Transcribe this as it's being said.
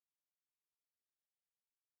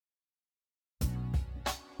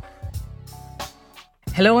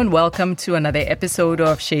Hello and welcome to another episode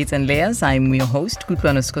of Shades and Layers. I'm your host,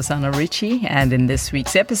 Kutwanuskosana Richie, and in this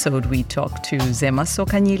week's episode, we talk to Zema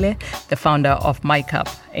Sokanyile, the founder of My Cup,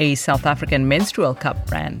 a South African menstrual cup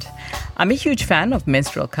brand. I'm a huge fan of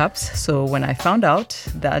menstrual cups, so when I found out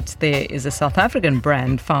that there is a South African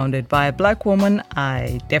brand founded by a Black woman,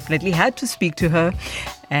 I definitely had to speak to her.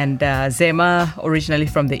 And Zema, originally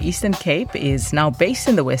from the Eastern Cape, is now based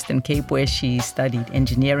in the Western Cape, where she studied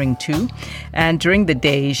engineering too. And during the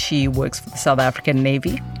day, she works for the South African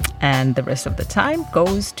Navy, and the rest of the time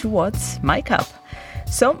goes towards My Cup.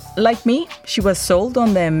 So, like me, she was sold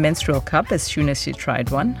on the menstrual cup as soon as she tried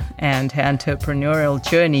one, and her entrepreneurial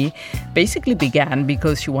journey basically began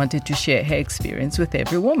because she wanted to share her experience with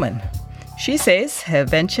every woman. She says her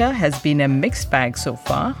venture has been a mixed bag so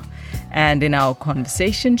far. And in our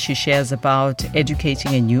conversation, she shares about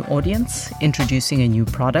educating a new audience, introducing a new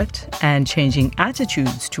product, and changing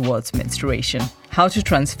attitudes towards menstruation. How to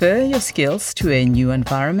transfer your skills to a new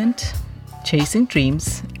environment, chasing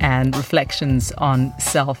dreams, and reflections on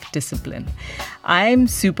self-discipline. I'm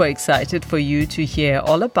super excited for you to hear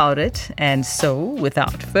all about it. And so,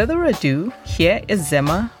 without further ado, here is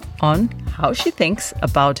Zema on how she thinks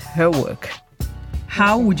about her work.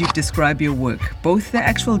 How would you describe your work, both the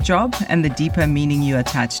actual job and the deeper meaning you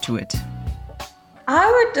attach to it? I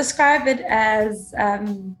would describe it as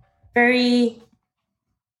very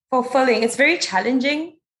fulfilling. It's very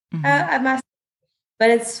challenging, I must, but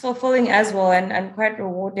it's fulfilling as well and quite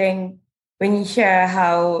rewarding when you hear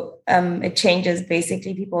how it changes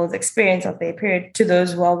basically people's experience of their period to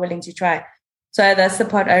those who are willing to try. So that's the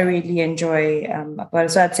part I really enjoy about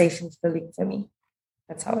it. So I'd say fulfilling for me.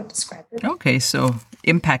 That's how I describe it. Okay, so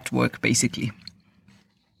impact work, basically.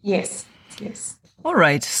 Yes. All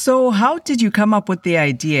right. So how did you come up with the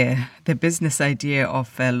idea, the business idea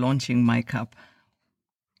of launching My Cup?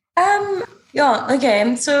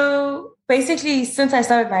 Okay. So basically, since I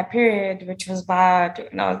started my period, which was about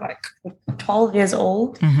when I was like 12 years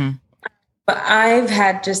old, but I've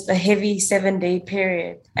had just a heavy 7-day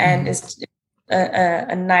period, and it's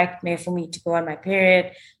a nightmare for me to go on my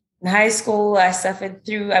period. In high school, I suffered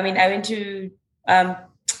through, I went to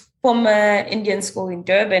former Indian school in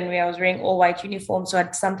Durban where I was wearing all white uniform. So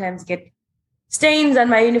I'd sometimes get stains on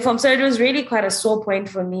my uniform. So it was really quite a sore point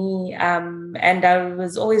for me. And I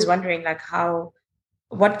was always wondering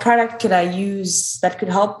what product could I use that could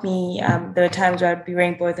help me? There were times where I'd be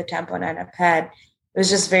wearing both a tampon and a pad. It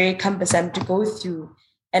was just very cumbersome to go through.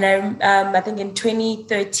 And I think in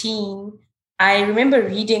 2013, I remember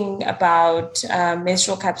reading about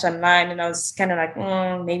menstrual cups online, and I was kind of like,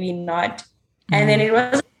 maybe not. And then it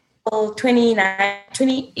was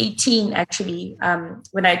 2018, actually,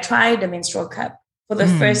 when I tried a menstrual cup for the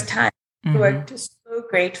first time. It worked so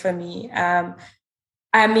great for me.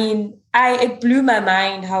 It blew my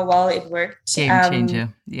mind how well it worked. Game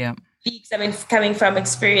changer, yeah. Coming from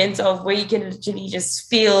experience of where you can literally just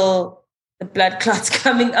feel the blood clots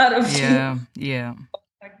coming out of you. Yeah.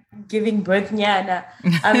 Giving birth, it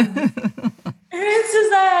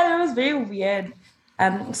was very weird.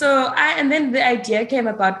 And then the idea came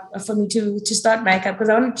about for me to start My Cup because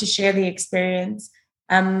I wanted to share the experience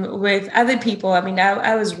with other people.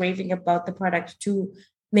 I was raving about the product to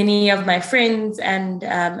many of my friends and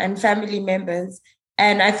family members,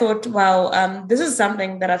 and I thought, this is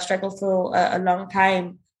something that I've struggled for a long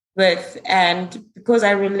time with, and because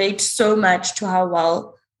I relate so much to how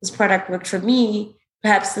well this product worked for me.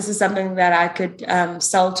 Perhaps this is something that I could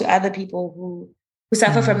sell to other people who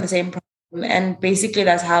suffer from the same problem. And basically,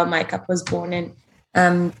 that's how My Cup was born in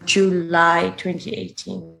July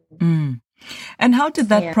 2018. And how did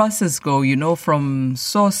that process go, from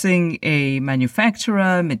sourcing a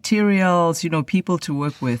manufacturer, materials, people to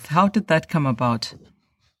work with? How did that come about?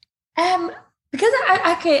 Because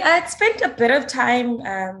I had spent a bit of time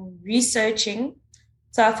researching.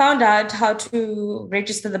 So I found out how to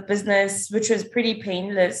register the business, which was pretty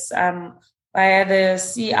painless, via the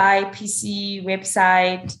CIPC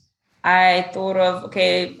website. I thought of,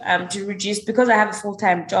 to reduce, because I have a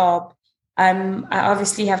full-time job, I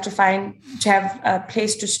obviously have to have a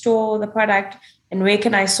place to store the product, and where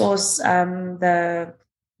can I source the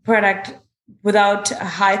product without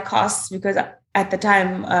high costs, because at the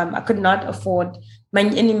time I could not afford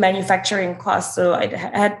any manufacturing costs. So I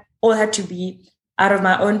had to be out of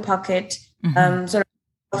my own pocket, sort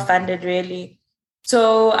of funded really.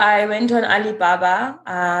 So I went on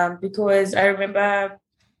Alibaba because I remember a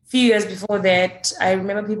few years before that, I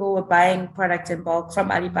remember people were buying products in bulk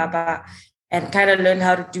from Alibaba and kind of learned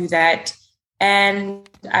how to do that. And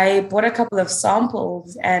I bought a couple of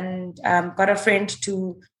samples and got a friend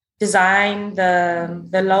to design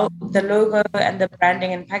the logo and the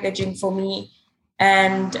branding and packaging for me.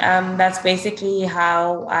 And that's basically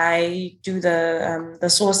how I do the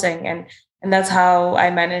sourcing, and that's how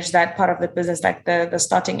I manage that part of the business, like the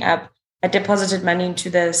starting up. I deposited money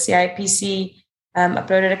into the CIPC,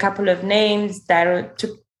 uploaded a couple of names that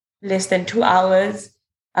took less than 2 hours.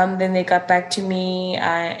 Then they got back to me,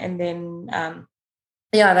 and then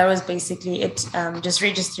that was basically it. Just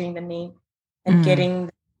registering the name and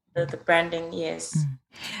getting the branding. Yes.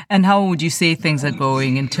 And how would you say things are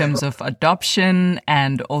going in terms of adoption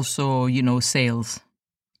and also, sales?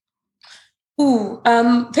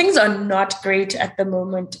 Things are not great at the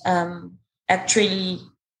moment. Actually,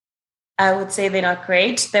 I would say they're not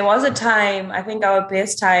great. There was a time, I think our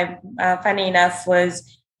best time, funny enough,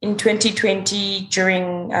 was in 2020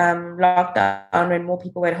 during lockdown, when more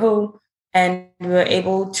people were at home and we were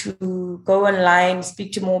able to go online,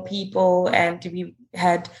 speak to more people, and we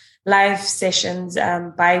had live sessions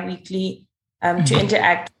bi-weekly to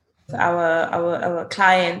interact with our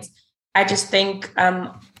clients. I just think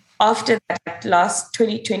after that last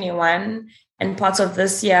 2021 and parts of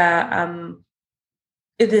this year,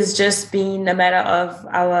 it has just been a matter of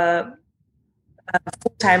our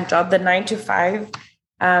full-time job, the 9 to 5,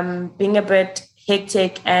 being a bit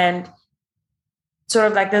hectic and sort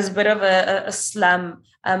of like there's a bit of a slum.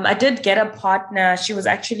 I did get a partner. She was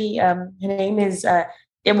actually, her name is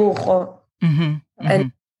Tebogo.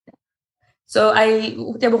 And so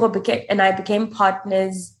Tebogo and I became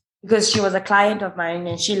partners because she was a client of mine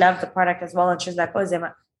and she loved the product as well. And she was like, "Oh,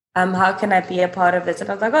 Zema, how can I be a part of this?" And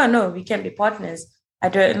I was like, "Oh, no, we can be partners. I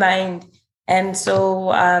don't mind." And so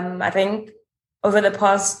I think over the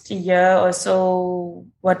past year or so,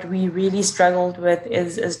 what we really struggled with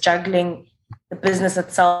is juggling the business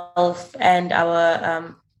itself and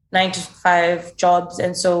our 9 to 5 jobs.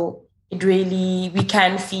 And so we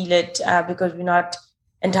can feel it because we're not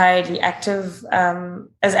entirely active,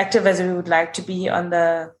 as active as we would like to be on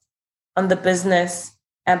the business,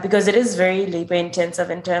 because it is very labor intensive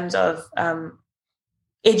in terms of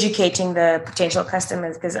educating the potential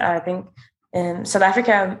customers. Because I think South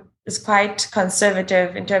Africa is quite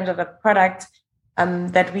conservative in terms of the product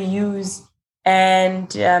that we use,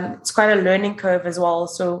 and it's quite a learning curve as well.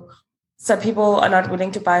 So some people are not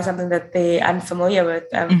willing to buy something that they're unfamiliar with.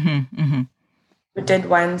 We did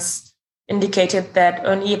once indicated that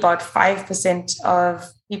only about 5%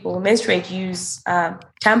 of people who menstruate use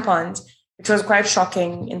tampons, which was quite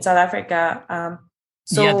shocking in South Africa.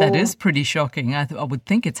 So that is pretty shocking. I would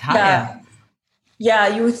think it's higher. Yeah,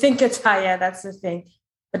 you would think it's higher. That's the thing.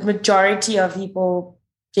 But majority of people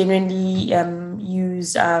genuinely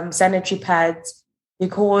use sanitary pads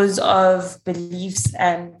because of beliefs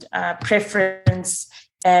and preference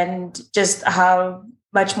and just how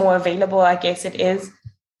much more available, I guess, it is.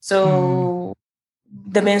 So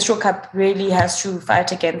the menstrual cup really has to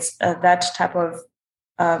fight against that type of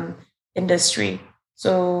industry.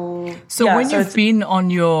 So when you've been on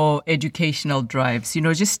your educational drives,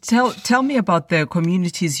 just tell me about the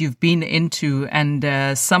communities you've been into and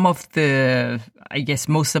some of the, I guess,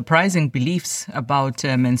 most surprising beliefs about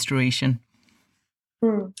menstruation.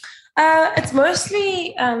 It's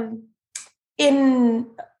mostly in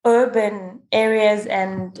urban areas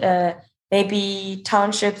and maybe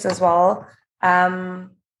townships as well. And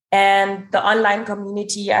the online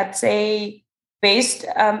community, I'd say, based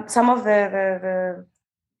some of the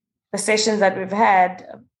sessions that we've had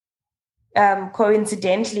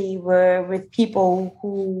coincidentally were with people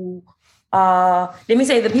who are, let me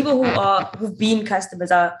say, the people who've been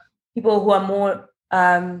customers are people who are more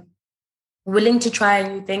willing to try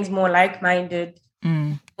new things, more like-minded,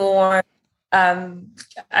 more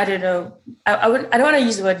I don't know, I don't want to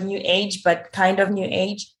use the word new age, but kind of new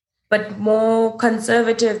age, but more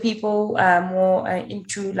conservative people, more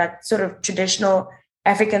into like sort of traditional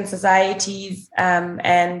African societies,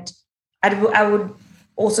 and I would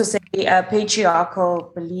also say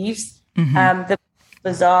patriarchal beliefs. The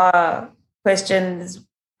bizarre questions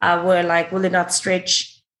were like, will it not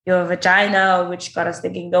stretch your vagina? Which got us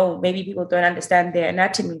thinking, no, maybe people don't understand their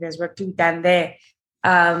anatomy. There's work to be done there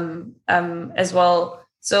as well.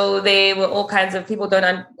 So they were all kinds of people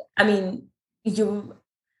for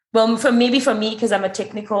me, because I'm a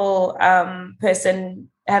technical person,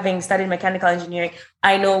 having studied mechanical engineering,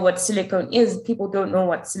 I know what silicone is. People don't know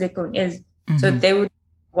what silicone is. So they would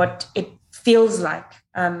what it feels like.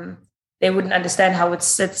 They wouldn't understand how it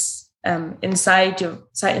sits inside of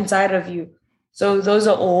you. So those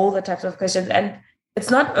are all the types of questions. And it's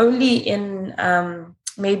not only in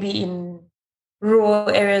maybe in rural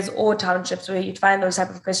areas or townships where you'd find those type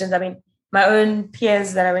of questions. I mean, my own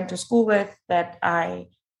peers that I went to school with, that I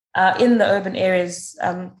in the urban areas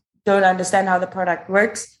don't understand how the product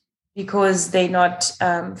works because they're not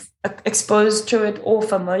exposed to it or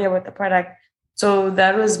familiar with the product. So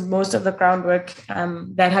that was most of the groundwork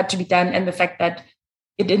that had to be done, and the fact that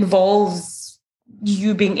it involves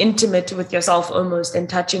you being intimate with yourself almost and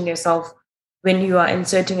touching yourself when you are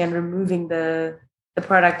inserting and removing the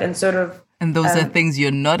product and sort of. And those are things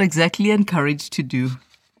you're not exactly encouraged to do.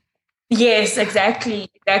 Yes, exactly.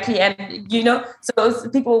 And, so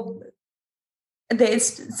people,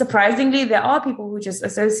 surprisingly, there are people who just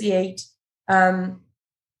associate their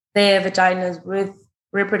vaginas with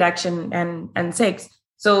reproduction and sex.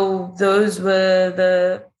 So those were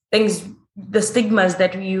the things, the stigmas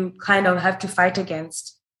that you kind of have to fight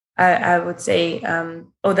against, I would say,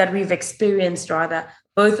 or that we've experienced rather,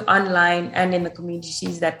 both online and in the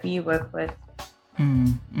communities that we work with.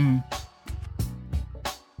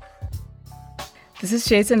 This is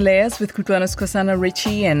Shades and Layers with Kutlwanouskosana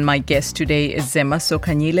Richie, and my guest today is Zema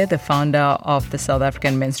Sokanyile, the founder of the South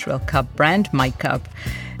African menstrual cup brand, My Cup.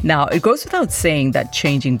 Now, it goes without saying that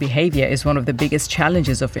changing behavior is one of the biggest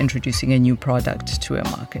challenges of introducing a new product to a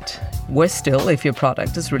market. Worse still, if your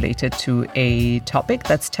product is related to a topic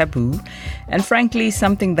that's taboo, and frankly,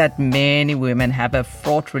 something that many women have a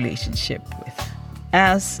fraught relationship with,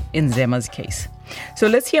 as in Zema's case. So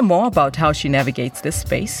let's hear more about how she navigates this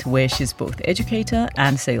space where she's both educator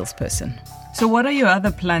and salesperson. So what are your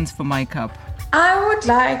other plans for My Cup? I would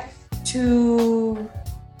like to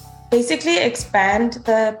basically expand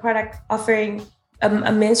the product offering.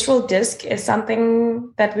 A menstrual disc is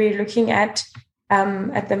something that we're looking at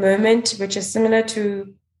the moment, which is similar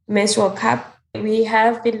to menstrual cup. We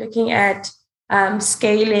have been looking at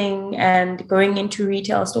scaling and going into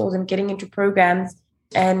retail stores and getting into programs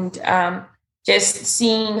and just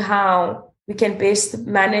seeing how we can best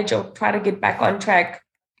manage or try to get back on track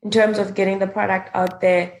in terms of getting the product out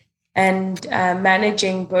there and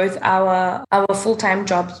managing both our full-time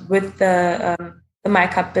jobs with the My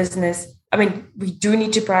Cup business. I mean, we do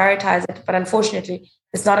need to prioritize it, but unfortunately,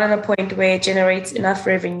 it's not at a point where it generates enough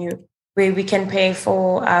revenue where we can pay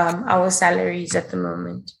for our salaries at the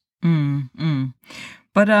moment.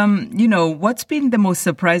 But, what's been the most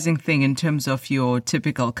surprising thing in terms of your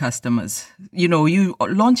typical customers? You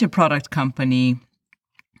launch a product company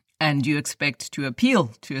and you expect to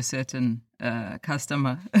appeal to a certain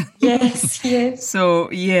customer. Yes.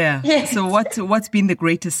 So, yeah. Yes. So what's been the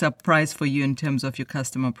greatest surprise for you in terms of your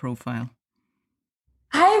customer profile?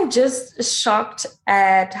 I'm just shocked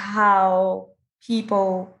at how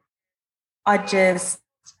people are just,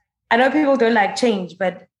 I know people don't like change,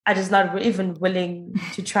 but are just not even willing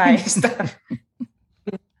to try stuff.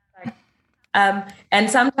 And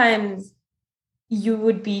sometimes you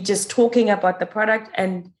would be just talking about the product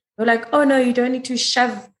and you're like, oh no, you don't need to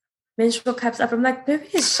shove menstrual cups up. I'm like,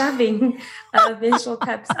 nobody is shoving menstrual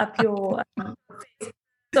cups up your face.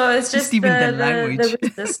 So it's just the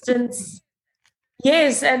resistance.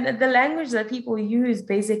 Yes, and the language that people use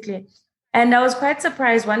basically. And I was quite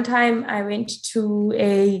surprised. One time I went to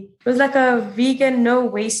it was like a vegan no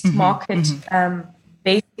waste market.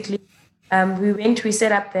 Basically, we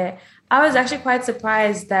set up there. I was actually quite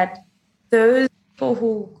surprised that those people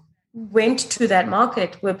who went to that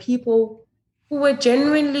market were people who were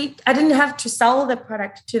genuinely, I didn't have to sell the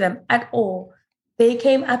product to them at all. They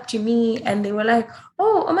came up to me and they were like,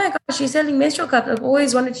 oh my gosh, you're selling menstrual cups. I've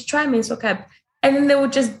always wanted to try menstrual cup. And then they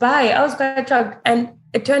would just buy. I was quite shocked. And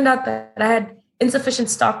it turned out that I had insufficient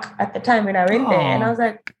stock at the time when I went there. And I was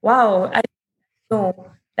like, wow, I didn't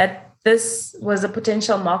know that this was a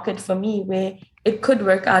potential market for me where it could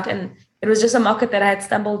work out. And it was just a market that I had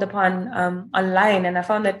stumbled upon online. And I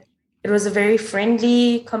found that it was a very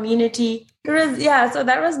friendly community. So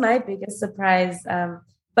that was my biggest surprise.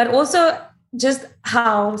 But also just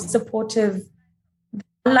how supportive the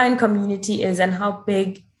online community is and how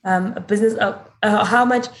big a business, how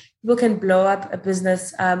much people can blow up a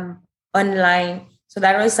business online. So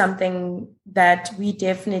that was something that we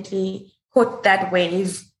definitely caught that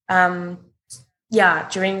wave. During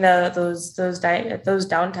those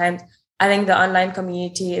downtimes. I think the online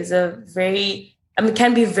community is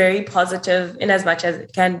can be very positive in as much as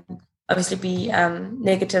it can obviously be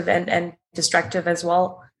negative and destructive as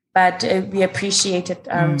well. But we appreciate it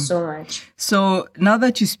so much. So now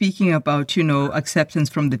that you're speaking about, acceptance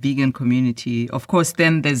from the vegan community, of course,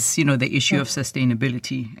 then there's, the issue of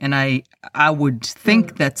sustainability. And I would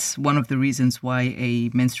think that's one of the reasons why a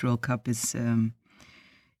menstrual cup is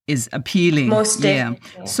appealing. Most definitely.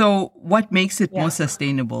 Yeah. So what makes it more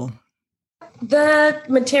sustainable? The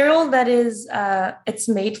material that it's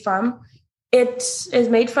made from, it is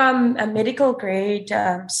made from a medical grade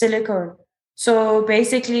silicone. So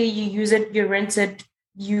basically, you use it, you rinse it,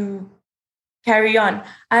 you carry on.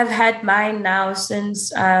 I've had mine now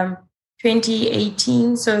since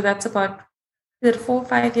 2018, so that's about, is it 4 or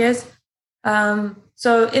 5 years?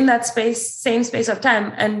 So in that same space of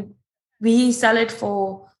time, and we sell it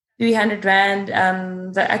for 300 rand.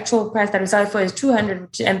 The actual price that we sell it for is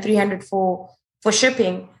 200 and 300 for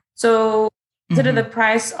shipping. So consider the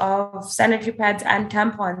price of sanitary pads and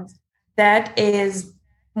tampons. That is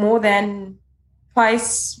more than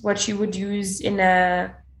twice what you would use in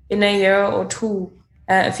a year or two.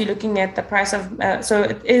 If you're looking at the price of, so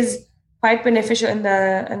it is quite beneficial in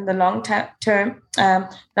the long term,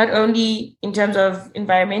 not only in terms of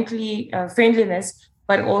environmentally friendliness,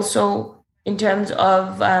 but also in terms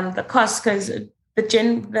of the cost, because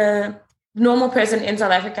the normal person in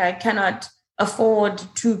South Africa cannot afford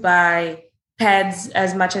to buy pads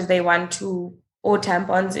as much as they want to, or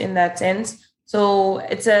tampons in that sense. So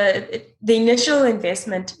the initial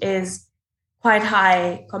investment is quite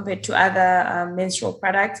high compared to other menstrual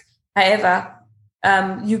products. However,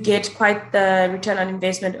 you get quite the return on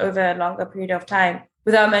investment over a longer period of time.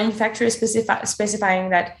 With our manufacturer specifying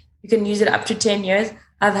that you can use it up to 10 years,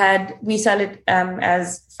 we sell it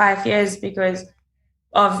as 5 years because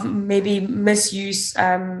of maybe misuse.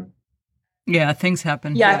 Things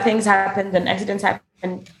happen. Things happen and accidents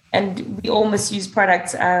happen, and we all misuse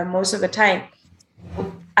products most of the time.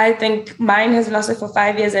 I think mine has lasted for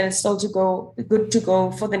 5 years and it's still good to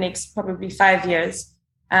go for the next probably 5 years.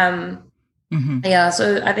 So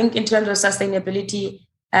I think in terms of sustainability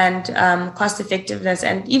and cost effectiveness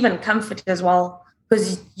and even comfort as well,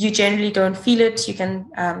 because you generally don't feel it, you can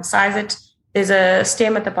size it. There's a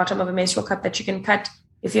stem at the bottom of a menstrual cup that you can cut.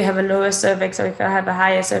 If you have a lower cervix or if you have a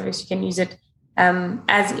higher cervix, you can use it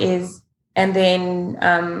as is. And then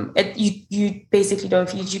you basically don't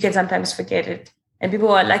feel it. You can sometimes forget it. And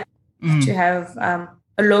people are lucky to have a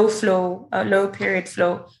low period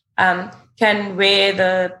flow, can wear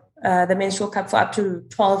the menstrual cup for up to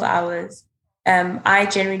 12 hours. I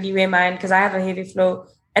generally wear mine because I have a heavy flow.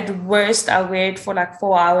 At worst, I wear it for like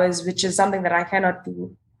 4 hours, which is something that I cannot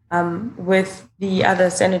do with the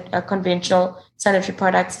other conventional sanitary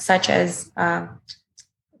products, such as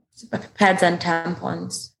pads and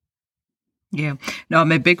tampons. Yeah. No,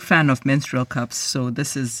 I'm a big fan of menstrual cups, so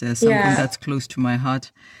this is something that's close to my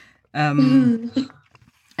heart. And,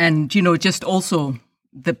 just also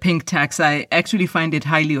the pink tax, I actually find it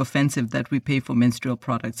highly offensive that we pay for menstrual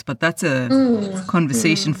products, but that's a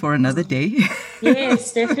conversation for another day.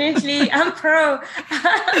 Yes, definitely. I'm pro.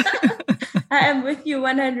 I am with you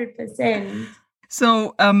 100%.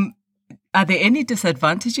 So, are there any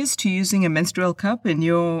disadvantages to using a menstrual cup in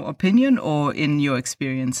your opinion or in your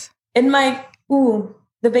experience? The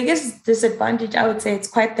biggest disadvantage, I would say, it's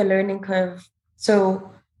quite the learning curve.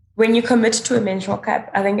 So when you commit to a menstrual cup,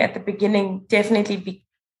 I think at the beginning, definitely be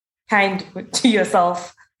kind to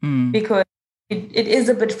yourself because it is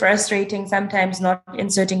a bit frustrating sometimes not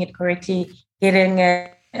inserting it correctly, getting a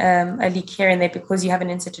leak here and there because you haven't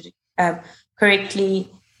inserted it correctly,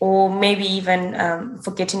 or maybe even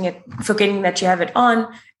forgetting that you have it on,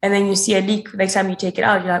 and then you see a leak next time you take it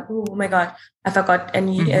out. You're like, oh my God, I forgot, and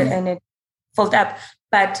it filled up.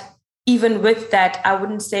 But even with that, I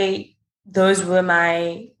wouldn't say those were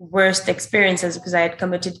my worst experiences because I had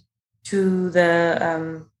committed to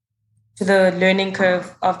the learning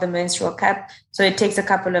curve of the menstrual cup. So it takes a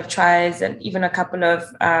couple of tries and even a couple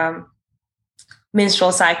of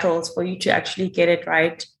menstrual cycles for you to actually get it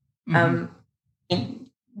right.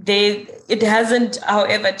 It hasn't,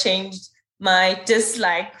 however, changed my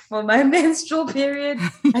dislike for my menstrual period.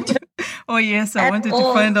 Oh, yes. I wanted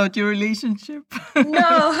to find out your relationship.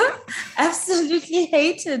 No, absolutely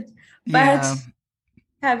hated. But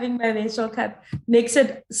having my menstrual cup makes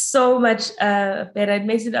it so much better. It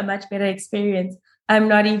makes it a much better experience. I'm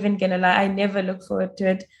not even going to lie. I never look forward to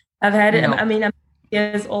it. I've had it. I mean, I'm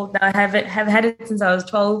years old now. I have had it since I was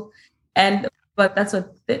 12. But that's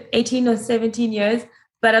 18 or 17 years.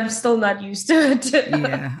 But I'm still not used to it.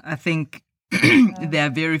 Yeah, I think there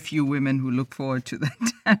are very few women who look forward to that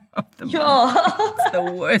time of the month. It's the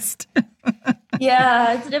worst.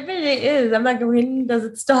 Yeah, it definitely is. I'm like, when does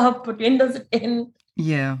it stop? When does it end?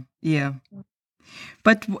 Yeah.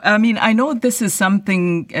 But I mean, I know this is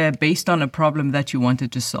something based on a problem that you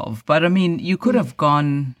wanted to solve. But I mean, you could have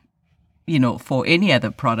gone, for any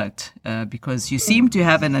other product because you seem to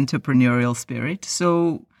have an entrepreneurial spirit.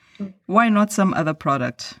 So why not some other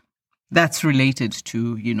product that's related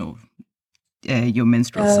to, your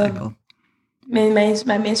menstrual cycle?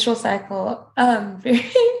 My menstrual cycle.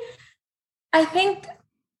 I think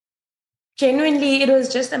genuinely it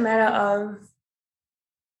was just a matter of,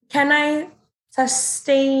 can I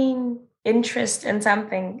sustain interest in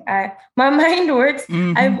something. My mind works.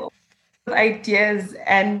 I'm ideas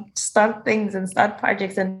and start things and start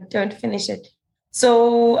projects and don't finish it.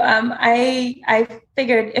 So I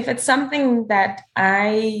figured if it's something that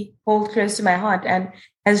I hold close to my heart and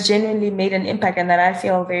has genuinely made an impact and that I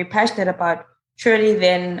feel very passionate about, surely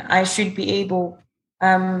then I should be able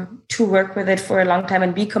to work with it for a long time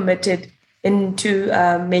and be committed into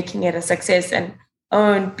making it a success, and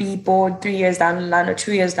won't be bored 3 years down the line or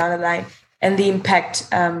 2 years down the line, and the impact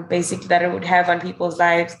basically that it would have on people's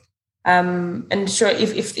lives. And sure,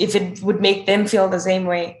 if it would make them feel the same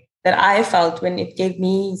way that I felt when it gave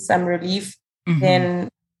me some relief, then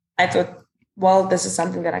I thought, well, this is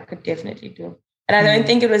something that I could definitely do. And I don't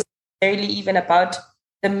think it was really even about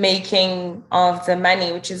the making of the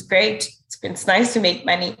money, which is great. It's nice to make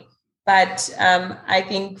money. But I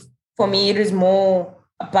think for me, it is more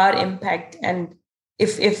about impact. And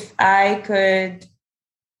if I could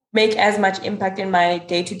make as much impact in my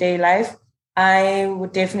day-to-day life, I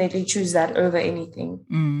would definitely choose that over anything.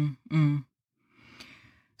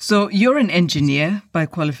 So you're an engineer by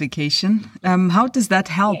qualification. How does that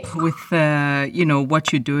help with,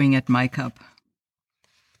 what you're doing at MyCup?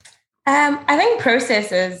 I think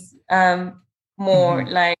processes more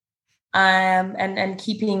like and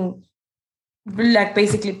keeping, like,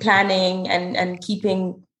 basically planning and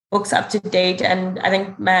keeping books up to date. And I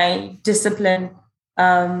think my discipline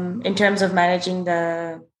in terms of managing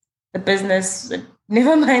the business,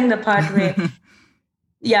 never mind the part where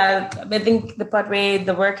I think the part where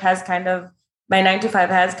the work has kind of, my 9 to 5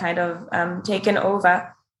 has kind of taken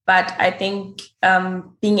over. But I think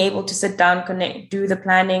being able to sit down, connect, do the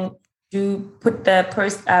planning, put the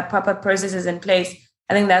proper processes in place,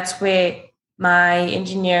 I think that's where my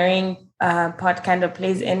engineering part kind of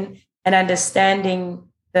plays in, and understanding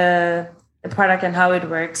the product and how it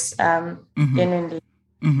works genuinely.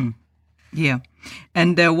 Yeah.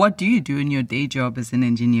 And what do you do in your day job as an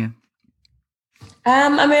engineer?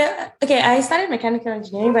 I studied mechanical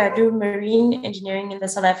engineering, but I do marine engineering in the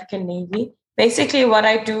South African Navy. Basically, what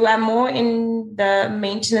I do, I'm more in the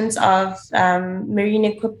maintenance of marine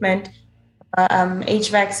equipment,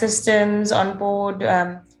 HVAC systems on board,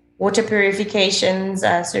 water purifications,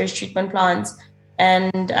 sewage treatment plants,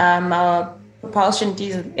 and our propulsion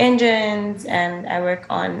diesel engines, and I work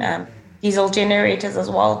on diesel generators as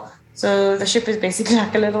well. So the ship is basically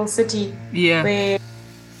like a little city. Yeah. Where,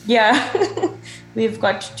 we've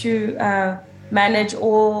got to manage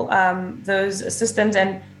all those systems,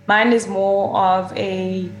 and mine is more of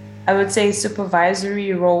I would say,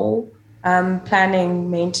 supervisory role,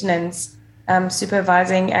 planning, maintenance,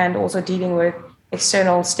 supervising, and also dealing with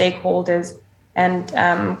external stakeholders, and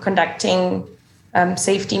conducting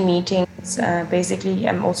safety meetings. Basically,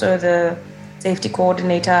 I'm also the safety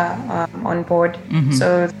coordinator on board.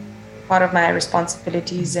 So part of my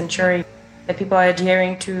responsibilities ensuring that people are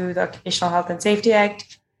adhering to the Occupational Health and Safety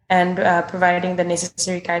Act, and providing the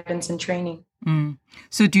necessary guidance and training.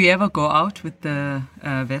 So do you ever go out with the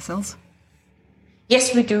vessels?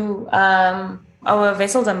 Yes, we do. Our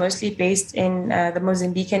vessels are mostly based in the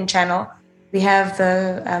Mozambican Channel. We have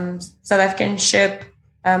the South African ship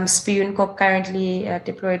Spionkop currently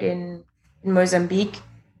deployed in Mozambique.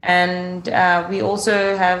 And we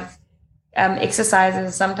also have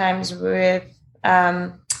exercises sometimes with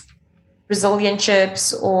Brazilian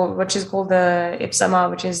ships, or which is called the IPSAMA,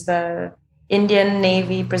 which is the Indian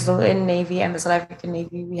Navy, Brazilian Navy, and the South African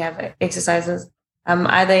Navy. We have exercises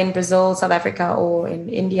either in Brazil, South Africa, or in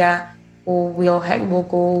India, or we'll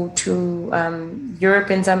go to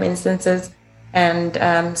Europe in some instances, and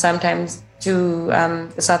sometimes to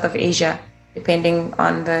the south of Asia, depending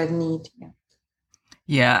on the need.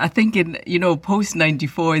 Yeah, I think in, post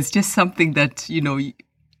 94, it's just something that,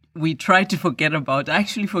 we try to forget about. I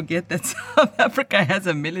actually forget that South Africa has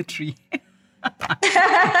a military.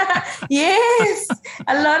 Yes,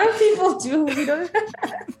 a lot of people do. We don't.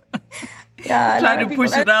 Try to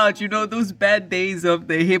push it out. Those bad days of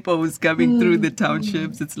the hippos coming through the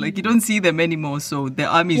townships. It's like you don't see them anymore. So the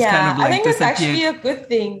army's kind of like I think disappeared. It's actually a good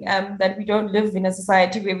thing that we don't live in a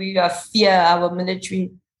society where we fear our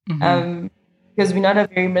military, because we're not a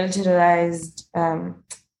very militarized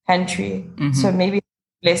country. So maybe it's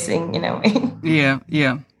a blessing in a way.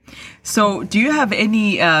 Yeah. So do you have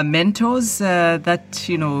any mentors that,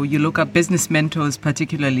 you look up, business mentors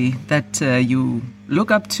particularly, that you look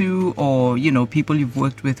up to, or, people you've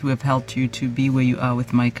worked with who have helped you to be where you are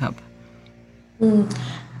with MyCup?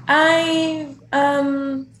 I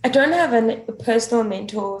don't have a personal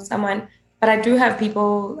mentor or someone, but I do have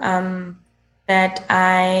people that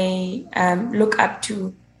I look up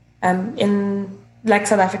to in like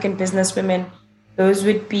South African businesswomen Those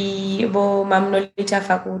would be Bo Mamnolita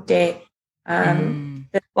Fakute,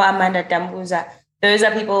 Bo Amanda Dambuza. Those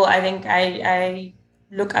are people I think I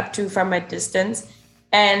look up to from a distance.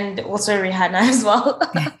 And also Rihanna as well.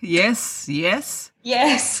 Yes.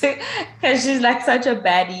 Yes, because she's like such a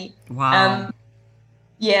baddie. Wow.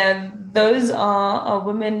 Yeah, those are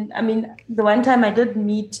women. I mean, the one time I did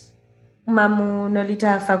meet Mamu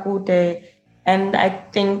Nolita Fakute, and I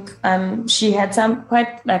think she had some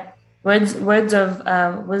quite like words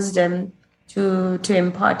of wisdom to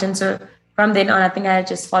impart. And so from then on, I think I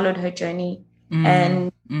just followed her journey,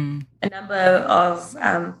 and a number of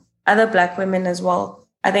other Black women as well.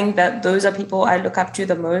 I think that those are people I look up to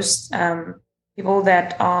the most. People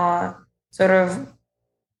that are sort of,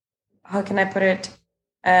 how can I put it,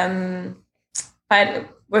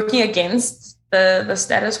 working against the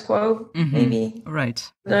status quo, maybe. Right.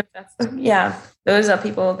 Those are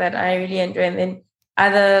people that I really enjoy. And then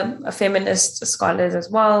other feminist scholars as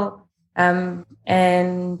well. I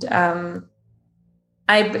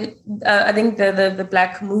think the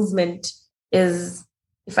Black movement is,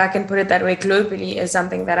 if I can put it that way, globally, is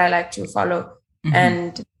something that I like to follow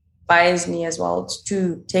and inspires me as well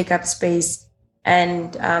to take up space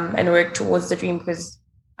and work towards the dream, because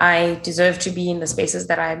I deserve to be in the spaces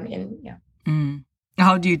that I'm in. Yeah.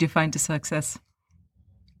 How do you define the success?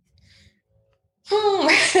 I'm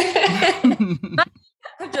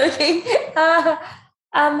joking.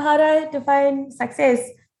 How do I define success?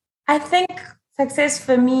 I think success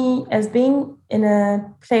for me is being in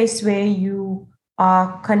a place where you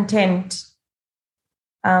are content,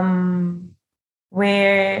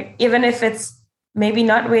 where even if it's maybe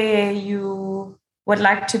not where you would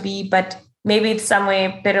like to be, but maybe it's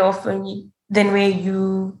somewhere better off than where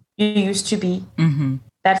you used to be.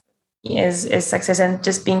 That is success, and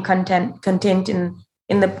just being content in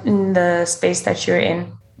the space that you're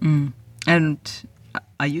in. And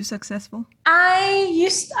are you successful? I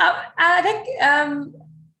think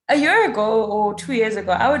a year ago or 2 years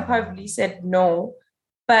ago, I would probably said no.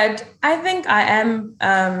 But I think I am,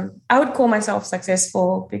 I would call myself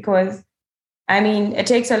successful, because, I mean, it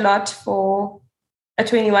takes a lot for a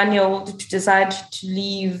 21-year-old to decide to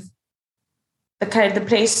leave the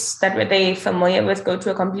place that they're familiar with, go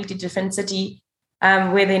to a completely different city,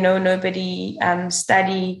 where they know nobody,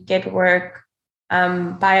 study, get work,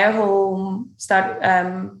 buy a home,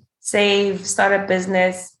 save, start a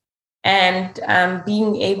business, and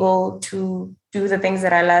being able to do the things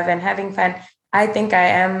that I love and having fun. I think I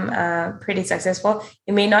am pretty successful.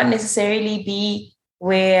 It may not necessarily be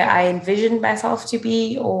where I envisioned myself to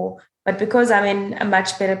be, but because I'm in a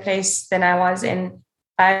much better place than I was in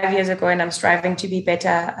 5 years ago, and I'm striving to be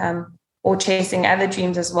better, or chasing other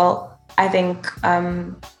dreams as well, I think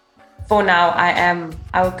for now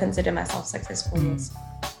I would consider myself successful. Yes.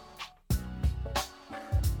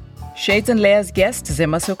 Shades and Layers guest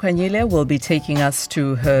Zema Sokanyile will be taking us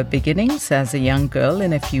to her beginnings as a young girl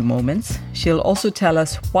in a few moments. She'll also tell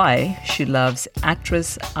us why she loves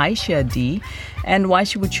actress Aisha D and why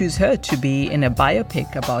she would choose her to be in a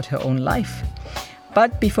biopic about her own life.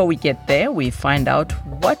 But before we get there, we find out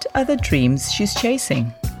what other dreams she's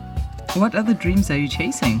chasing. What other dreams are you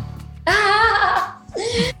chasing?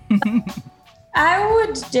 I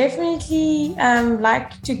would definitely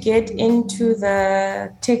like to get into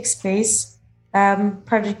the tech space,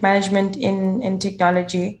 project management in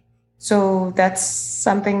technology. So that's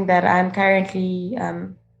something that I'm currently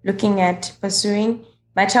looking at pursuing.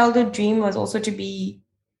 My childhood dream was also to be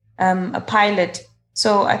a pilot.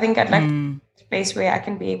 So I think I'd like a space where I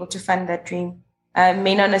can be able to fund that dream.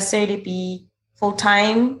 May not necessarily be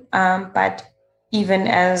full-time, but even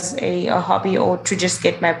as a hobby, or to just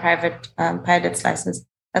get my private pilot's license.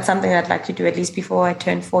 That's something I'd like to do at least before I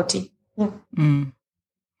turn 40.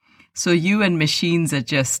 So you and machines are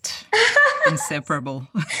just inseparable.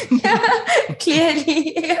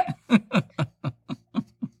 Clearly.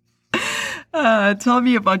 Tell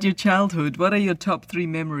me about your childhood. What are your top 3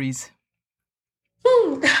 memories?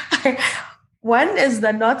 One is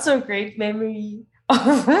the not so great memory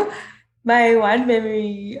of my one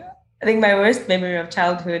memory. I think my worst memory of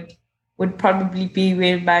childhood would probably be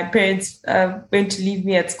when my parents went to leave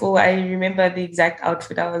me at school. I remember the exact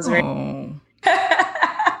outfit I was wearing.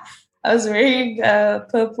 I was wearing a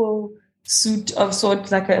purple suit of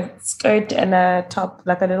sorts, like a skirt and a top,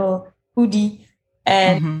 like a little hoodie.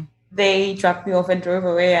 And they dropped me off and drove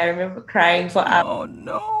away. I remember crying for hours. Oh,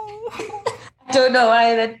 no. I don't know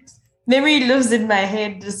why that memory lives in my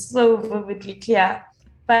head, just so vividly clear.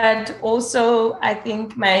 But also, I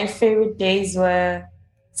think my favorite days were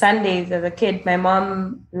Sundays as a kid. My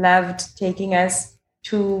mom loved taking us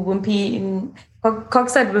to Wimpy.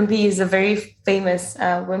 Kokstad Wimpy is a very famous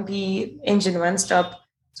Wimpy engine one-stop.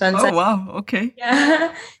 So oh, wow. Okay.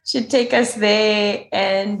 Yeah, she'd take us there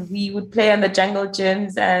and we would play on the jungle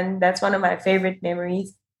gyms. And that's one of my favorite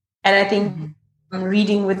memories. And I think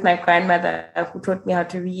reading with my grandmother who taught me how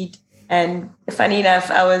to read. And funny enough,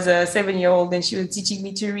 I was a 7-year-old and she was teaching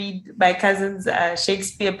me to read my cousin's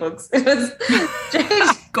Shakespeare books. It was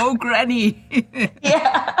strange. Go granny.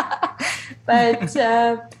 Yeah. But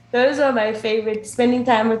those are my favorite. Spending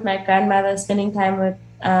time with my grandmother, spending time with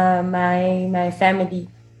my family.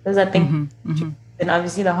 Those are things. And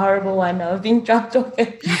obviously the horrible one of being dropped off.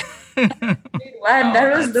 That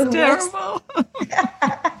was the terrible. Worst.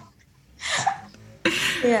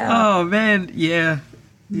 Yeah. Oh man, yeah.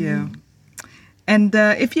 And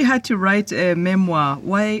if you had to write a memoir,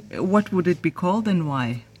 what would it be called and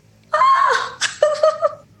why?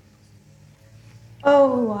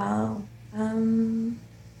 Oh wow.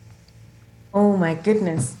 Oh my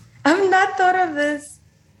goodness. I've not thought of this.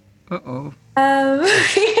 Uh-oh.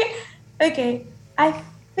 Okay. I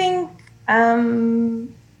think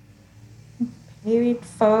pay it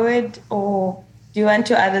forward or do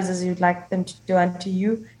unto others as you'd like them to do unto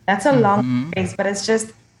you. That's a long phrase, but it's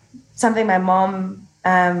just something my mom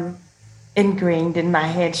ingrained in my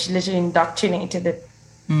head. She literally indoctrinated it.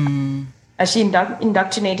 She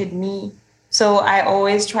indoctrinated me. So I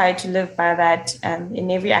always try to live by that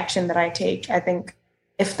in every action that I take. I think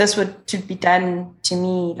if this were to be done to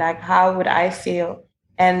me, like how would I feel?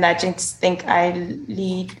 And I just think I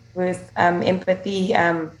lead with empathy,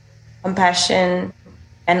 compassion,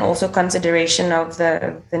 and also consideration of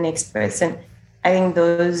the next person. I think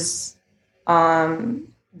those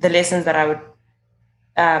the lessons that I would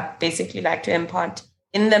basically like to impart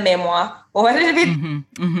in the memoir. What did it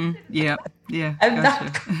be? Yeah.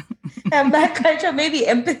 I'm not quite sure. Maybe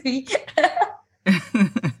empathy.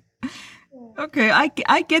 Okay, I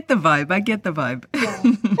get the vibe.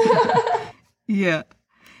 Yeah.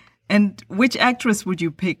 And which actress would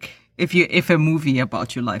you pick if a movie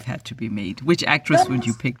about your life had to be made? Which actress would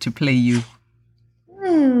you pick to play you?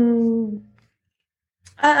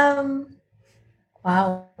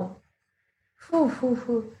 Wow.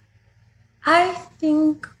 I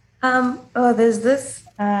think there's this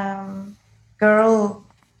girl.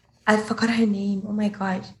 I forgot her name. Oh my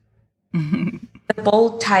god. The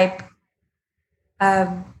Bold Type.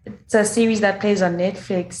 It's a series that plays on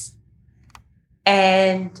Netflix.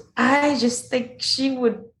 And I just think she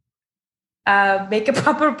would make a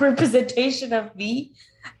proper representation of me.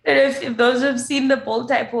 And if those who have seen The Bold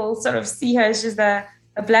Type will sort of see her, she's a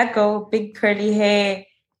black girl, big curly hair,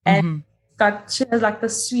 and she has like the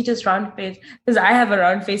sweetest round face. Because I have a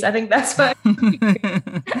round face. I think that's why.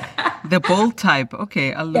 The Bold Type.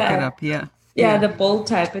 Okay, I'll look it up. Yeah, The Bold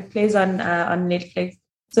Type. It plays on Netflix.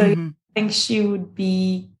 So I think she would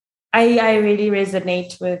be. I really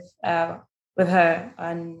resonate with her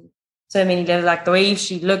on so many levels, like the way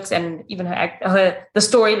she looks and even the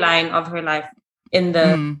storyline of her life in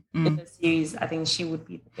the series. I think she would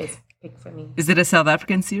be the best pick for me. Is it a South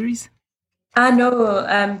African series? No,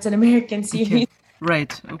 it's an American series. Okay.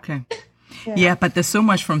 Right. Okay. Yeah, but there's so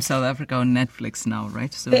much from South Africa on Netflix now,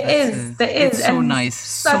 right? So there is. It's so nice.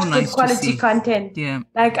 Such so nice good quality content. Yeah.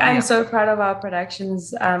 Like I'm so proud of our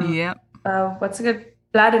productions. What's a good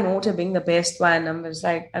Blood and Water being the best one. I'm just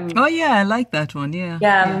like, oh yeah, I like that one. Yeah.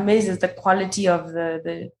 Yeah, I'm amazed at the quality of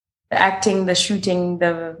the acting, the shooting,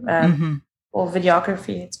 the or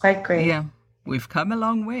videography. It's quite great. Yeah, we've come a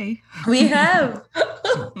long way. We have.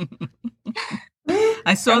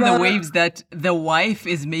 I saw the waves that the wife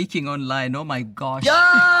is making online. Oh my gosh.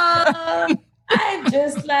 Yeah, I'm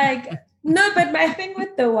just like, no, but my thing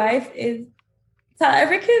with the wife is South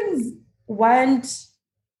Africans want,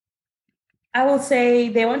 I will say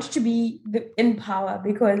they want you to be in power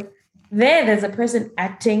because there's a person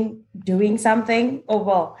acting, doing something,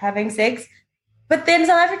 or having sex. But then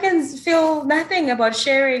South Africans feel nothing about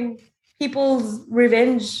sharing people's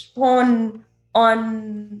revenge porn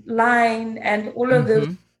online and all of those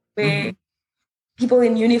where people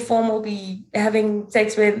in uniform will be having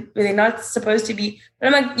sex where they're not supposed to be. But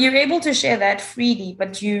I'm like, you're able to share that freely,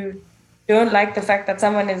 but you don't like the fact that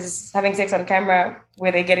someone is having sex on camera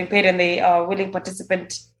where they're getting paid and they are a willing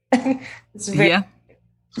participant. It's very,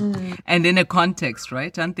 and in a context,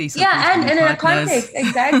 right? Aren't they? And in a context,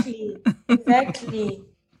 exactly.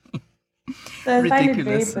 So I find it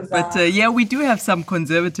very bizarre. But we do have some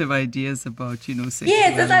conservative ideas about, sexuality.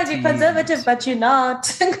 Yes, it's like you're conservative, but you're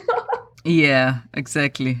not. Yeah,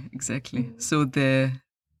 exactly. So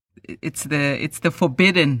it's the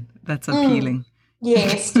forbidden that's appealing.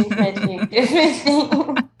 Yes, definitely.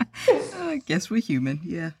 I guess we're human,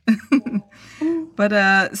 yeah. But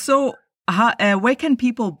where can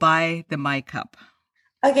people buy the My Cup?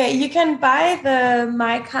 Okay, you can buy the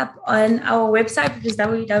My Cup on our website, which is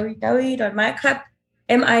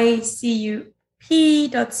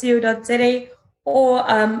www.mycup.co.za, or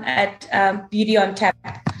at Beauty on Tap.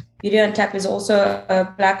 Beauty on Tap is also a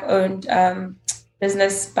Black-owned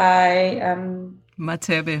business by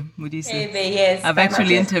Matebe Mudise. Yes, I've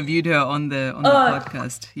actually interviewed her on the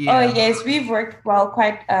podcast. Yeah. Oh yes, we've worked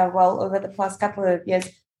quite well over the past couple of years.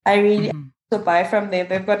 I really to buy from them.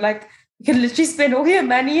 They've got you can literally spend all your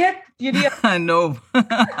money at Beauty. I know.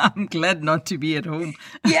 I'm glad not to be at home.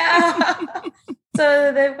 Yeah.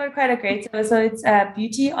 So they've got quite a great service. So it's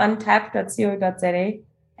beautyontap.co.za.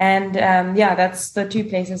 And that's the two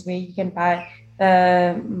places where you can buy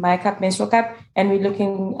the My Cup menstrual cup. And we're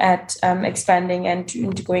looking at expanding and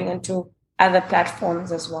into going into other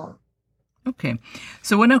platforms as well. Okay.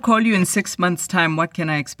 So when I call you in 6 months' time, what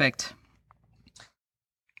can I expect?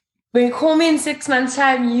 When you call me in 6 months'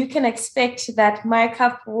 time, you can expect that My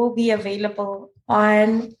Cup will be available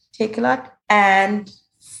on Takealot and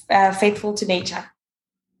Faithful to Nature.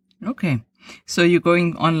 Okay. So you're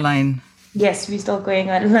going online? Yes, we're still going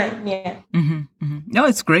online, yeah. No,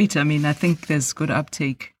 it's great. I mean, I think there's good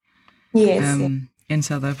uptake in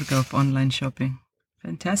South Africa of online shopping.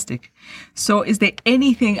 Fantastic. So is there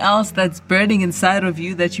anything else that's burning inside of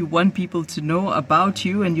you that you want people to know about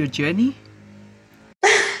you and your journey?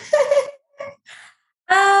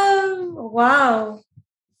 Wow.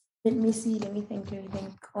 Let me think.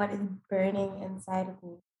 What is burning inside of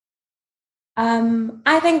me?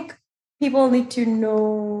 I think people need to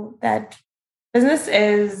know that business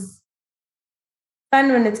is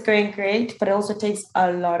fun when it's going great, but it also takes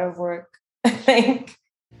a lot of work. I think.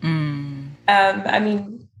 I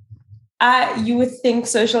mean, you would think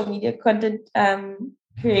social media content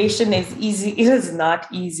creation is easy. It is not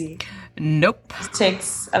easy. Nope. It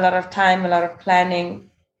takes a lot of time, a lot of planning,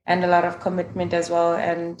 and a lot of commitment as well.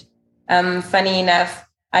 And funny enough,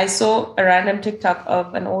 I saw a random TikTok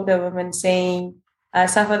of an older woman saying,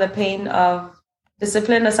 suffer the pain of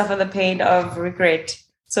discipline or suffer the pain of regret.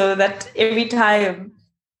 So that every time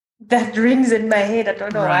that rings in my head, I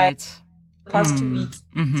don't know why, the past 2 weeks.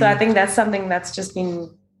 So I think that's something that's just been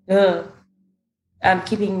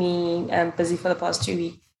keeping me busy for the past 2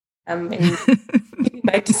 weeks. And keeping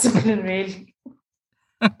my discipline, really.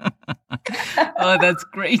 Oh, that's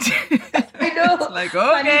great. I know. It's like,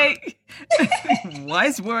 okay.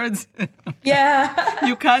 Wise words. Yeah.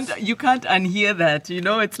 You can't unhear that.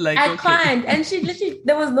 It's like, I can't. And she literally,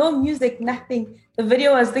 there was no music, nothing. The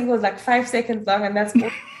video I think was 5 seconds long, and that's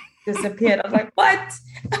all disappeared. I was like, what?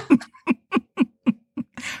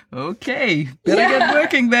 Okay. Better get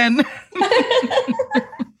working then.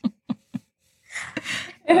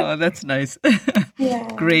 Oh, that's nice. Yeah.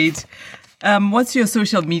 Great. What's your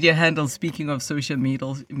social media handle, speaking of social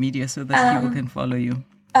media, so that people can follow you?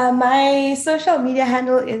 My social media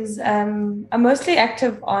handle is, I'm mostly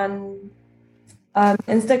active on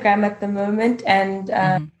Instagram at the moment and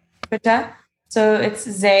Twitter. So it's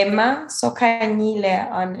Zema Sokanyile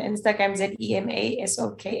on Instagram,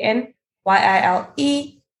 ZEMASOKNYILE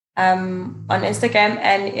on Instagram.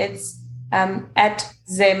 And it's at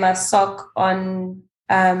Zema Sok on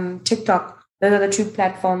TikTok. Those are the two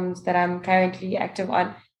platforms that I'm currently active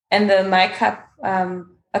on. And the My Cup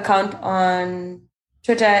account on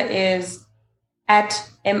Twitter is at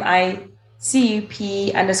MICUP_SA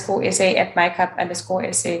at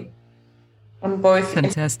MyCup_SA on both.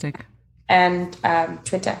 Fantastic. And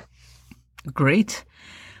Twitter. Great.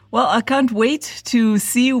 Well, I can't wait to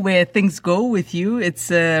see where things go with you.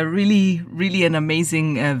 It's really, really an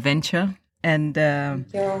amazing venture. And,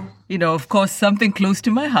 of course, something close to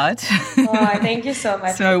my heart. Oh, thank you so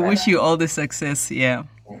much. So I wish you all the success. Yeah.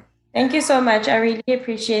 Thank you so much. I really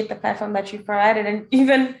appreciate the platform that you provided. And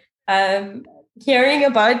even hearing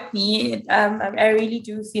about me, I really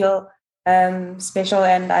do feel special.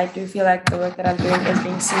 And I do feel like the work that I'm doing is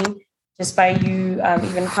being seen just by you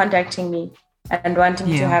even contacting me and wanting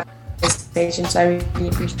to have this conversation. So I really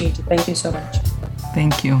appreciate it. Thank you so much.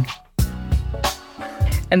 Thank you.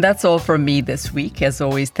 And that's all from me this week. As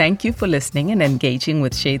always, thank you for listening and engaging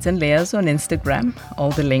with Shades and Layers on Instagram.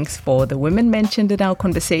 All the links for the women mentioned in our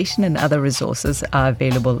conversation and other resources are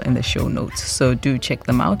available in the show notes. So do check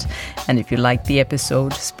them out. And if you liked the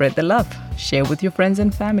episode, spread the love. Share with your friends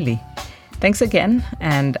and family. Thanks again.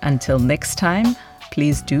 And until next time,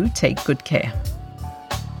 please do take good care.